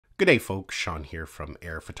Good day folks, Sean here from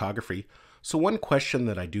Air Photography. So one question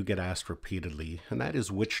that I do get asked repeatedly, and that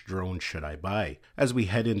is which drone should I buy? As we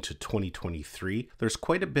head into 2023, there's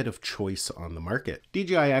quite a bit of choice on the market.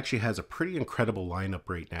 DJI actually has a pretty incredible lineup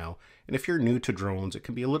right now, and if you're new to drones, it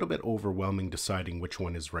can be a little bit overwhelming deciding which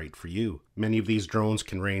one is right for you. Many of these drones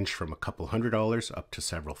can range from a couple $100s up to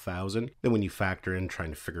several thousand. Then when you factor in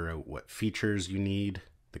trying to figure out what features you need,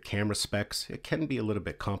 the camera specs, it can be a little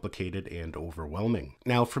bit complicated and overwhelming.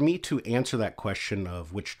 Now, for me to answer that question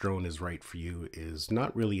of which drone is right for you is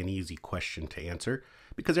not really an easy question to answer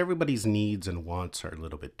because everybody's needs and wants are a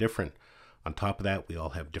little bit different. On top of that, we all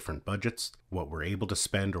have different budgets, what we're able to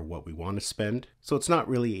spend or what we want to spend. So it's not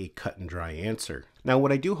really a cut and dry answer. Now,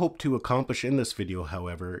 what I do hope to accomplish in this video,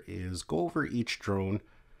 however, is go over each drone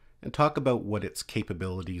and talk about what its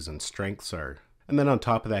capabilities and strengths are. And then on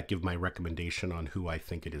top of that, give my recommendation on who I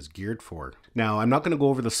think it is geared for. Now, I'm not going to go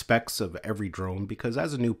over the specs of every drone because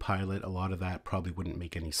as a new pilot, a lot of that probably wouldn't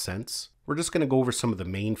make any sense. We're just going to go over some of the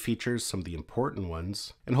main features, some of the important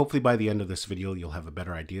ones, and hopefully by the end of this video, you'll have a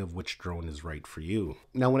better idea of which drone is right for you.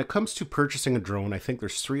 Now, when it comes to purchasing a drone, I think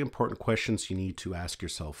there's three important questions you need to ask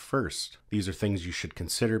yourself first. These are things you should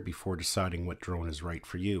consider before deciding what drone is right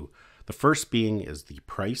for you. The first being is the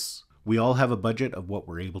price. We all have a budget of what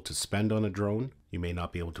we're able to spend on a drone. You may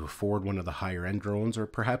not be able to afford one of the higher end drones, or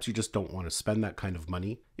perhaps you just don't want to spend that kind of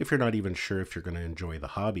money if you're not even sure if you're going to enjoy the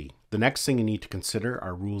hobby. The next thing you need to consider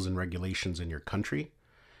are rules and regulations in your country.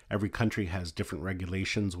 Every country has different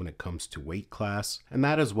regulations when it comes to weight class, and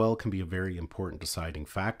that as well can be a very important deciding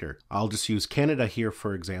factor. I'll just use Canada here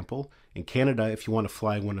for example. In Canada, if you want to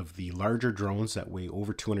fly one of the larger drones that weigh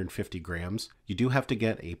over 250 grams, you do have to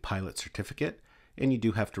get a pilot certificate, and you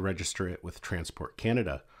do have to register it with Transport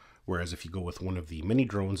Canada. Whereas if you go with one of the mini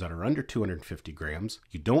drones that are under 250 grams,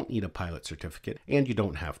 you don't need a pilot certificate and you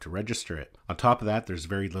don't have to register it. On top of that, there's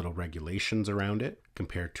very little regulations around it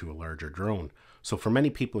compared to a larger drone. So for many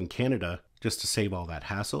people in Canada, just to save all that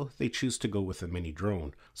hassle, they choose to go with a mini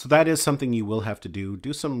drone. So that is something you will have to do.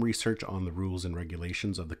 Do some research on the rules and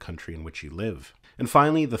regulations of the country in which you live. And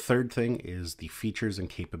finally, the third thing is the features and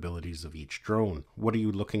capabilities of each drone. What are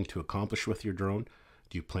you looking to accomplish with your drone?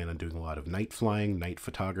 Do you plan on doing a lot of night flying, night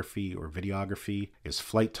photography, or videography? Is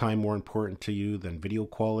flight time more important to you than video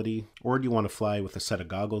quality? Or do you want to fly with a set of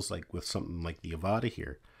goggles like with something like the Avata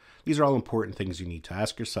here? These are all important things you need to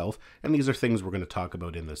ask yourself, and these are things we're going to talk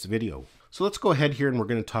about in this video. So let's go ahead here and we're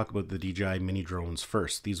going to talk about the DJI mini drones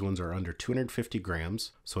first. These ones are under 250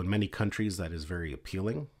 grams, so in many countries that is very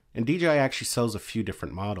appealing. And DJI actually sells a few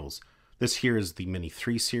different models. This here is the Mini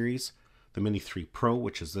 3 series. The Mini 3 Pro,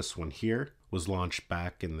 which is this one here, was launched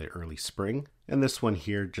back in the early spring. And this one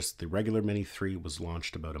here, just the regular Mini 3, was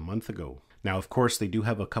launched about a month ago. Now, of course, they do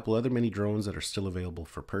have a couple other mini drones that are still available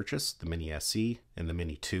for purchase, the Mini SE and the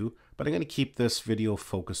Mini 2, but I'm going to keep this video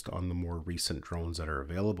focused on the more recent drones that are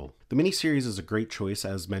available. The Mini series is a great choice,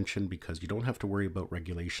 as mentioned, because you don't have to worry about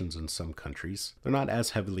regulations in some countries. They're not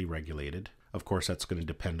as heavily regulated. Of course, that's going to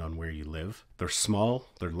depend on where you live. They're small,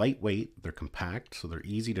 they're lightweight, they're compact, so they're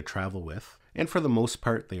easy to travel with. And for the most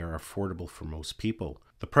part, they are affordable for most people.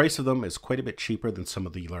 The price of them is quite a bit cheaper than some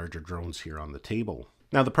of the larger drones here on the table.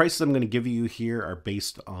 Now, the prices I'm going to give you here are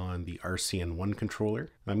based on the RCN1 controller.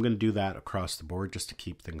 I'm going to do that across the board just to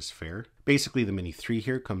keep things fair. Basically, the Mini 3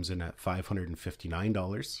 here comes in at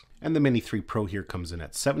 $559, and the Mini 3 Pro here comes in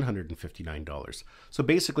at $759. So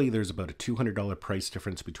basically, there's about a $200 price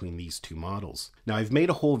difference between these two models. Now, I've made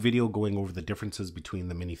a whole video going over the differences between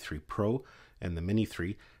the Mini 3 Pro and the Mini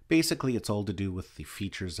 3. Basically, it's all to do with the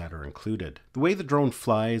features that are included. The way the drone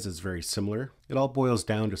flies is very similar. It all boils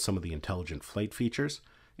down to some of the intelligent flight features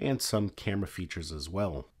and some camera features as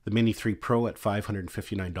well. The Mini 3 Pro at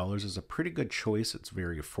 $559 is a pretty good choice. It's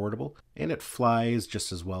very affordable and it flies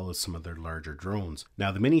just as well as some of their larger drones.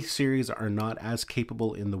 Now, the Mini series are not as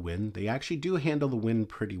capable in the wind. They actually do handle the wind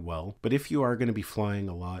pretty well, but if you are going to be flying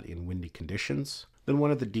a lot in windy conditions, then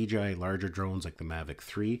one of the DJI larger drones like the Mavic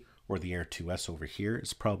 3 or the Air 2S over here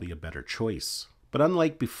is probably a better choice. But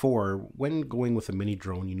unlike before, when going with a mini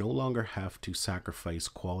drone, you no longer have to sacrifice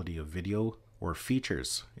quality of video or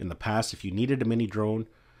features. In the past, if you needed a mini drone,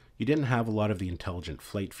 you didn't have a lot of the intelligent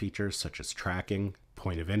flight features such as tracking,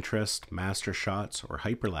 point of interest, master shots, or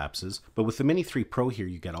hyperlapses. But with the Mini 3 Pro here,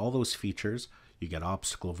 you get all those features. You get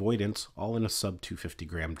obstacle avoidance, all in a sub 250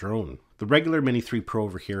 gram drone. The regular Mini 3 Pro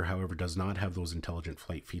over here, however, does not have those intelligent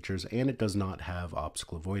flight features, and it does not have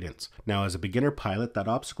obstacle avoidance. Now, as a beginner pilot, that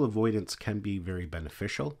obstacle avoidance can be very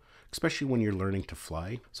beneficial, especially when you're learning to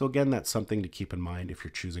fly. So again, that's something to keep in mind if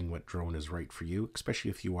you're choosing what drone is right for you,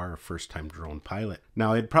 especially if you are a first-time drone pilot.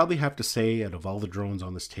 Now, I'd probably have to say, out of all the drones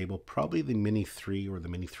on this table, probably the Mini 3 or the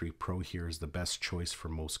Mini 3 Pro here is the best choice for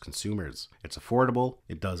most consumers. It's affordable,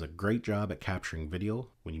 it does a great job at capturing video.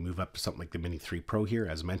 When you move up to something like the Mini 3 Pro here,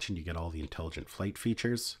 as mentioned, you get all the intelligent flight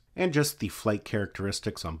features. And just the flight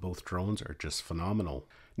characteristics on both drones are just phenomenal.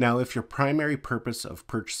 Now, if your primary purpose of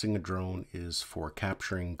purchasing a drone is for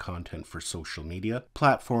capturing content for social media,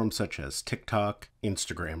 platforms such as TikTok,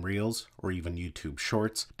 Instagram Reels, or even YouTube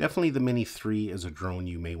Shorts, definitely the Mini 3 is a drone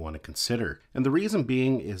you may want to consider. And the reason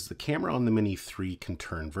being is the camera on the Mini 3 can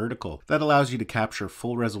turn vertical. That allows you to capture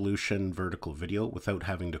full resolution vertical video without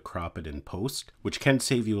having to crop it in post, which can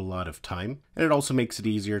save you a lot of time. And it also makes it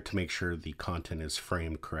easier to make sure the content is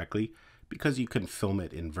framed correctly, because you can film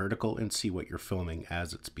it in vertical and see what you're filming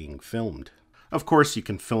as it's being filmed. Of course, you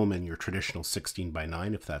can film in your traditional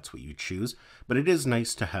 16:9 if that's what you choose, but it is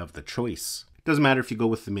nice to have the choice. It doesn't matter if you go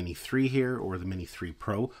with the Mini 3 here or the Mini 3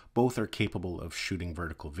 Pro, both are capable of shooting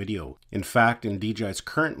vertical video. In fact, in DJI's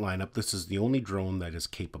current lineup, this is the only drone that is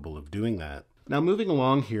capable of doing that. Now, moving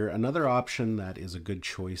along here, another option that is a good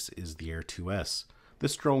choice is the Air 2S.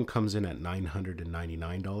 This drone comes in at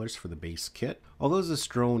 $999 for the base kit. Although this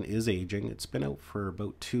drone is aging, it's been out for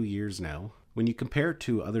about 2 years now. When you compare it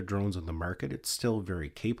to other drones on the market, it's still very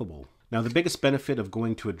capable. Now, the biggest benefit of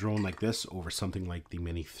going to a drone like this over something like the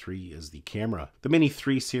Mini 3 is the camera. The Mini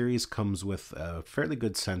 3 series comes with a fairly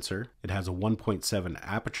good sensor. It has a 1.7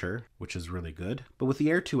 aperture, which is really good. But with the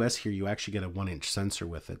Air 2S here, you actually get a 1-inch sensor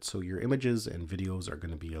with it, so your images and videos are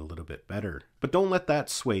going to be a little bit better. But don't let that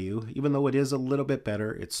sway you. Even though it is a little bit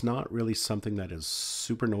better, it's not really something that is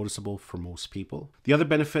super noticeable for most people. The other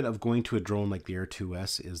benefit of going to a drone like the Air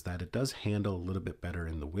 2S is that it does handle a little bit better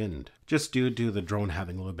in the wind. Just due to the drone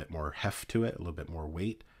having a little bit more heft to it, a little bit more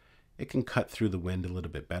weight, it can cut through the wind a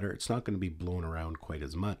little bit better. It's not going to be blown around quite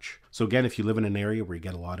as much. So again, if you live in an area where you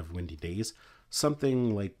get a lot of windy days,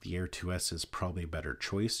 something like the Air 2S is probably a better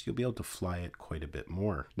choice. You'll be able to fly it quite a bit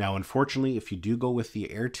more. Now, unfortunately, if you do go with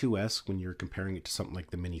the Air 2S when you're comparing it to something like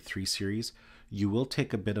the Mini 3 series, you will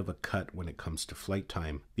take a bit of a cut when it comes to flight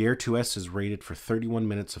time. The Air 2S is rated for 31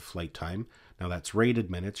 minutes of flight time. Now, that's rated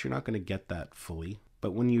minutes. You're not going to get that fully.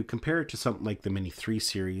 But when you compare it to something like the Mini 3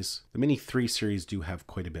 series, the Mini 3 series do have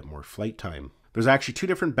quite a bit more flight time. There's actually 2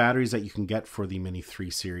 different batteries that you can get for the Mini 3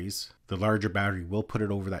 series. The larger battery will put it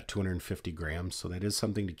over that 250 grams, so that is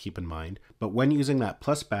something to keep in mind. But when using that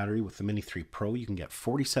Plus battery with the Mini 3 Pro, you can get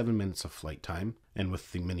 47 minutes of flight time. And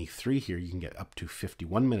with the Mini 3 here, you can get up to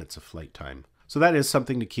 51 minutes of flight time. So that is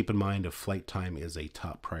something to keep in mind if flight time is a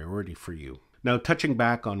top priority for you. Now, touching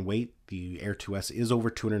back on weight, the Air 2S is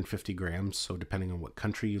over 250 grams, so depending on what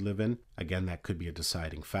country you live in, again, that could be a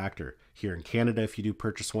deciding factor. Here in Canada, if you do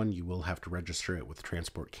purchase one, you will have to register it with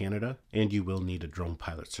Transport Canada, and you will need a drone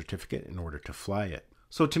pilot certificate in order to fly it.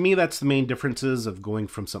 So to me, that's the main differences of going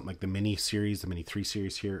from something like the Mini series, the Mini 3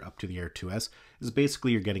 series here, up to the Air 2S, is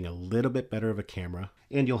basically you're getting a little bit better of a camera,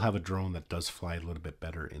 and you'll have a drone that does fly a little bit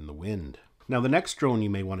better in the wind. Now, the next drone you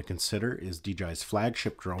may want to consider is DJI's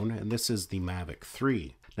flagship drone, and this is the Mavic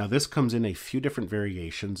 3. Now, this comes in a few different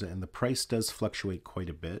variations, and the price does fluctuate quite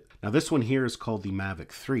a bit. Now, this one here is called the Mavic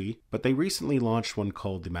 3, but they recently launched one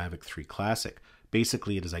called the Mavic 3 Classic.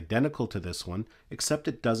 Basically, it is identical to this one, except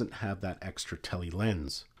it doesn't have that extra tele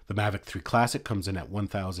lens. The Mavic 3 Classic comes in at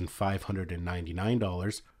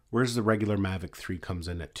 $1,599, whereas the regular Mavic 3 comes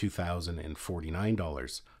in at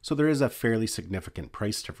 $2,049. So there is a fairly significant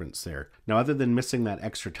price difference there. Now, other than missing that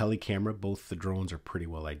extra tele camera, both the drones are pretty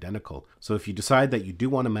well identical. So if you decide that you do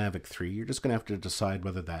want a Mavic 3, you're just going to have to decide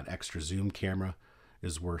whether that extra zoom camera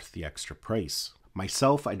is worth the extra price.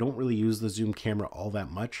 Myself, I don't really use the zoom camera all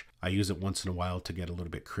that much. I use it once in a while to get a little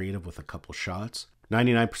bit creative with a couple shots.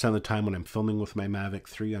 99% of the time when I'm filming with my Mavic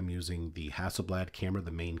 3, I'm using the Hasselblad camera, the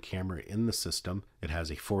main camera in the system. It has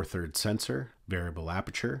a 4/3 sensor, variable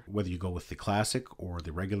aperture. Whether you go with the Classic or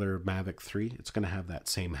the regular Mavic 3, it's going to have that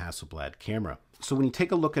same Hasselblad camera. So when you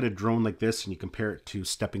take a look at a drone like this and you compare it to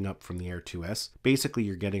stepping up from the Air 2S, basically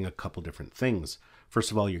you're getting a couple different things. First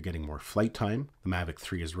of all, you're getting more flight time. The Mavic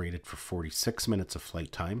 3 is rated for 46 minutes of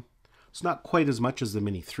flight time. It's not quite as much as the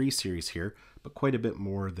Mini 3 series here, but quite a bit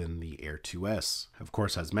more than the Air 2S. Of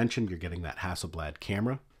course, as mentioned, you're getting that Hasselblad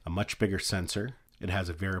camera, a much bigger sensor, It has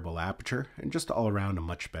a variable aperture and just all around a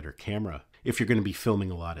much better camera. If you're going to be filming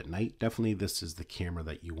a lot at night, definitely this is the camera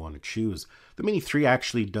that you want to choose. The Mini 3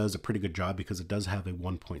 actually does a pretty good job because it does have a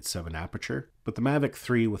 1.7 aperture, but the Mavic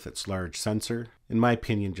 3 with its large sensor, in my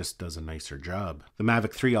opinion, just does a nicer job. The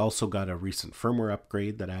Mavic 3 also got a recent firmware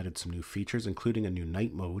upgrade that added some new features, including a new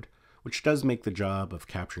night mode, which does make the job of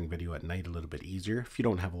capturing video at night a little bit easier if you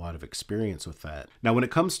don't have a lot of experience with that. Now, when it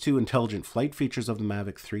comes to intelligent flight features of the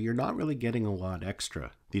Mavic 3, you're not really getting a lot extra.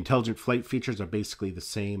 The intelligent flight features are basically the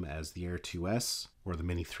same as the Air 2S or the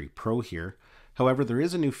Mini 3 Pro here. However, there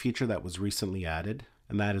is a new feature that was recently added,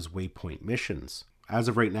 and that is waypoint missions. As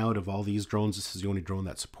of right now, out of all these drones, this is the only drone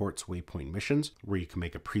that supports waypoint missions, where you can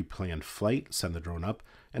make a pre-planned flight, send the drone up,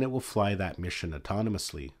 and it will fly that mission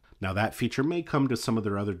autonomously. Now that feature may come to some of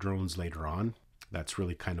their other drones later on. That's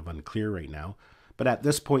really kind of unclear right now. But at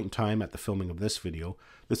this point in time, at the filming of this video,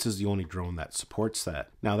 this is the only drone that supports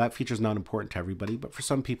that. Now that feature is not important to everybody, but for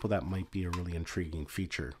some people that might be a really intriguing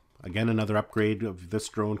feature. Again, another upgrade of this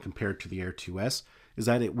drone compared to the Air 2S is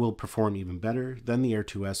that it will perform even better than the Air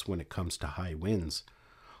 2S when it comes to high winds.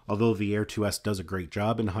 Although the Air 2S does a great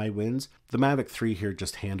job in high winds, the Mavic 3 here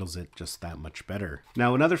just handles it just that much better.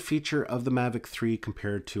 Now, another feature of the Mavic 3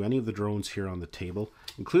 compared to any of the drones here on the table,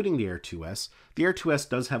 including the Air 2S, the Air 2S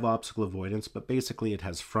does have obstacle avoidance, but basically it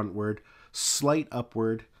has frontward, slight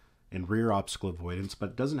upward, and rear obstacle avoidance, but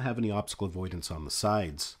it doesn't have any obstacle avoidance on the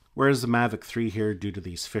sides. Whereas the Mavic 3 here, due to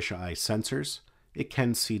these fisheye sensors, it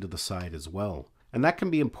can see to the side as well. And that can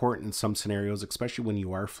be important in some scenarios, especially when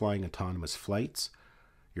you are flying autonomous flights.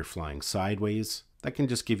 You're flying sideways, that can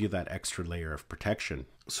just give you that extra layer of protection.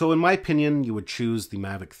 So in my opinion, you would choose the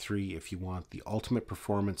Mavic 3 if you want the ultimate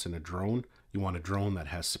performance in a drone. You want a drone that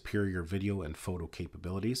has superior video and photo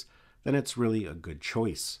capabilities, then it's really a good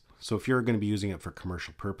choice. So if you're going to be using it for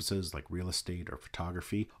commercial purposes like real estate or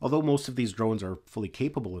photography, although most of these drones are fully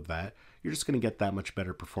capable of that, you're just going to get that much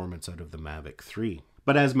better performance out of the Mavic 3.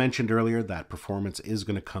 But as mentioned earlier, that performance is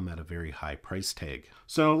going to come at a very high price tag.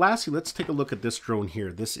 So lastly, let's take a look at this drone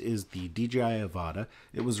here. This is the DJI Avata.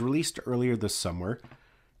 It was released earlier this summer,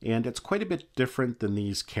 and it's quite a bit different than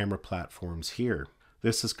these camera platforms here.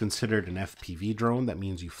 This is considered an FPV drone. That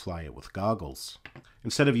means you fly it with goggles.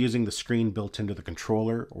 Instead of using the screen built into the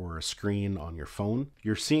controller or a screen on your phone,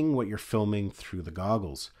 you're seeing what you're filming through the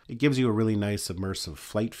goggles. It gives you a really nice immersive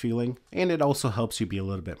flight feeling, and it also helps you be a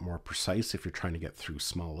little bit more precise if you're trying to get through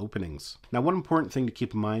small openings. Now, one important thing to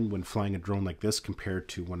keep in mind when flying a drone like this compared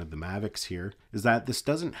to one of the Mavics here is that this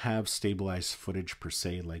doesn't have stabilized footage per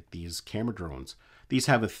se like these camera drones. These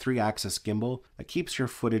have a 3-axis gimbal that keeps your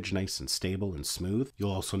footage nice and stable and smooth.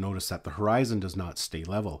 You'll also notice that the horizon does not stay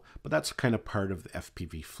level, but that's kind of part of the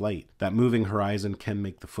FPV flight. That moving horizon can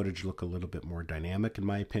make the footage look a little bit more dynamic in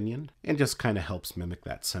my opinion, and just kind of helps mimic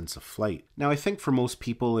that sense of flight. Now I think for most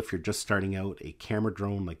people, if you're just starting out, a camera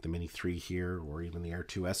drone like the Mini 3 here or even the Air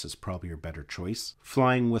 2S is probably your better choice.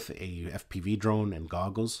 Flying with a FPV drone and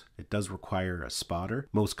goggles, it does require a spotter.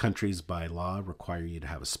 Most countries by law require you to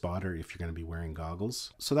have a spotter if you're going to be wearing goggles.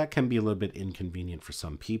 So that can be a little bit inconvenient for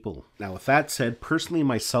some people. Now with that said, personally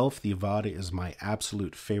myself, the Avata is my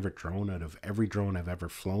absolute favorite drone out of every drone I've ever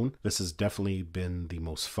flown. This has definitely been the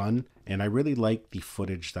most fun, and I really like the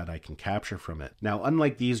footage that I can capture from it. Now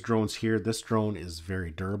unlike these drones here, this drone is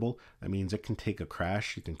very durable. That means it can take a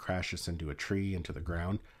crash. You can crash this into a tree, into the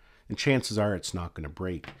ground, and chances are it's not going to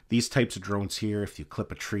break. These types of drones here, if you clip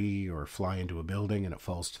a tree or fly into a building and it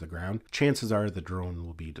falls to the ground, chances are the drone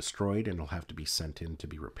will be destroyed and it'll have to be sent in to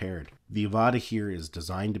be repaired. The Avata here is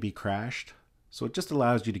designed to be crashed, so it just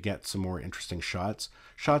allows you to get some more interesting shots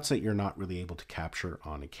that you're not really able to capture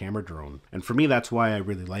on a camera drone. And for me, that's why I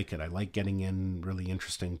really like it. I like getting in really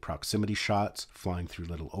interesting proximity shots, flying through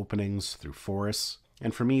little openings, through forests.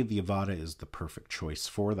 And for me, the Avata is the perfect choice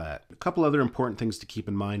for that. A couple other important things to keep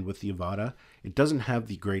in mind with the Avata. It doesn't have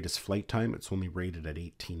the greatest flight time. It's only rated at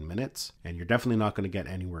 18 minutes. And you're definitely not going to get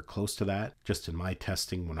anywhere close to that. Just in my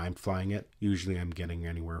testing when I'm flying it, usually I'm getting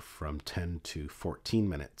anywhere from 10 to 14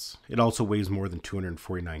 minutes. It also weighs more than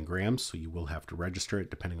 249 grams, so you will have to register it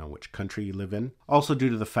depending on which country you live in. Also due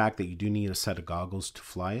to the fact that you do need a set of goggles to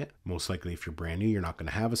fly it. Most likely if you're brand new, you're not going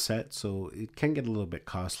to have a set, so it can get a little bit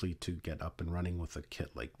costly to get up and running with a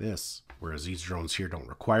kit like this. Whereas these drones here don't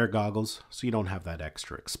require goggles, so you don't have that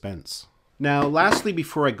extra expense. Now, lastly,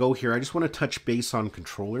 before I go here, I just want to touch base on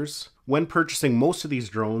controllers. When purchasing most of these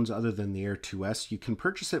drones, other than the Air 2S, you can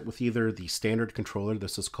purchase it with either the standard controller,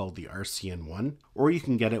 this is called the RCN1, or you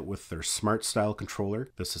can get it with their Smart Style controller,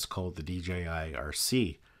 this is called the DJI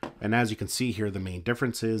RC. And as you can see here, the main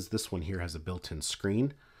difference is this one here has a built-in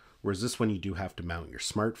screen, whereas this one you do have to mount your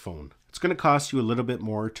smartphone. It's going to cost you a little bit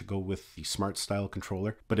more to go with the Smart Style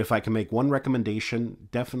controller, but if I can make one recommendation,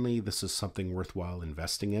 definitely this is something worthwhile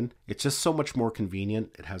investing in. It's just so much more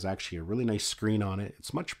convenient. It has actually a really nice screen on it.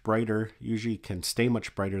 It's much brighter, usually can stay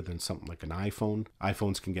much brighter than something like an iPhone.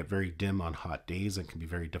 iPhones can get very dim on hot days and can be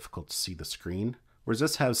very difficult to see the screen. Whereas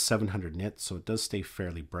this has 700 nits, so it does stay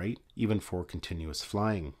fairly bright, even for continuous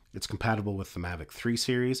flying. It's compatible with the Mavic 3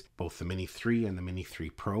 series, both the Mini 3 and the Mini 3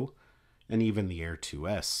 Pro, and even the Air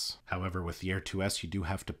 2S. However, with the Air 2S, you do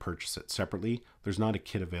have to purchase it separately. There's not a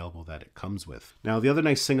kit available that it comes with. Now, the other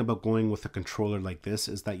nice thing about going with a controller like this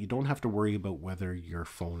is that you don't have to worry about whether your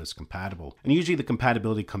phone is compatible. And usually the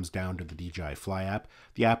compatibility comes down to the DJI Fly app,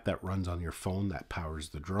 the app that runs on your phone that powers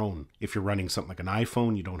the drone. If you're running something like an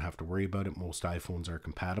iPhone, you don't have to worry about it. Most iPhones are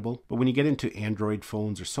compatible. But when you get into Android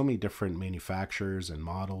phones, there's so many different manufacturers and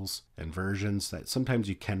models and versions that sometimes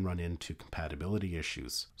you can run into compatibility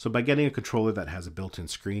issues. So by getting a controller that has a built-in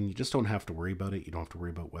screen, you just don't have to worry about it. You don't have to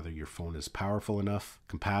worry about whether your phone is powerful enough,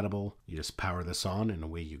 compatible. You just power this on and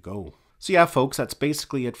away you go. So yeah, folks, that's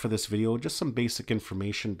basically it for this video. Just some basic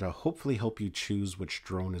information to hopefully help you choose which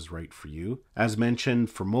drone is right for you. As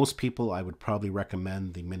mentioned, for most people, I would probably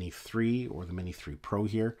recommend the Mini 3 or the Mini 3 Pro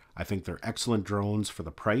here. I think they're excellent drones for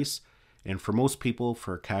the price. And for most people,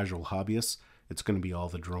 for casual hobbyists, it's going to be all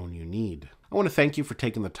the drone you need. I want to thank you for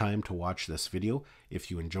taking the time to watch this video. If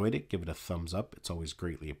you enjoyed it, give it a thumbs up. It's always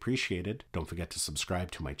greatly appreciated. Don't forget to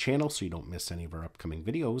subscribe to my channel so you don't miss any of our upcoming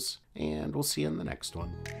videos. And we'll see you in the next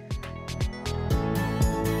one.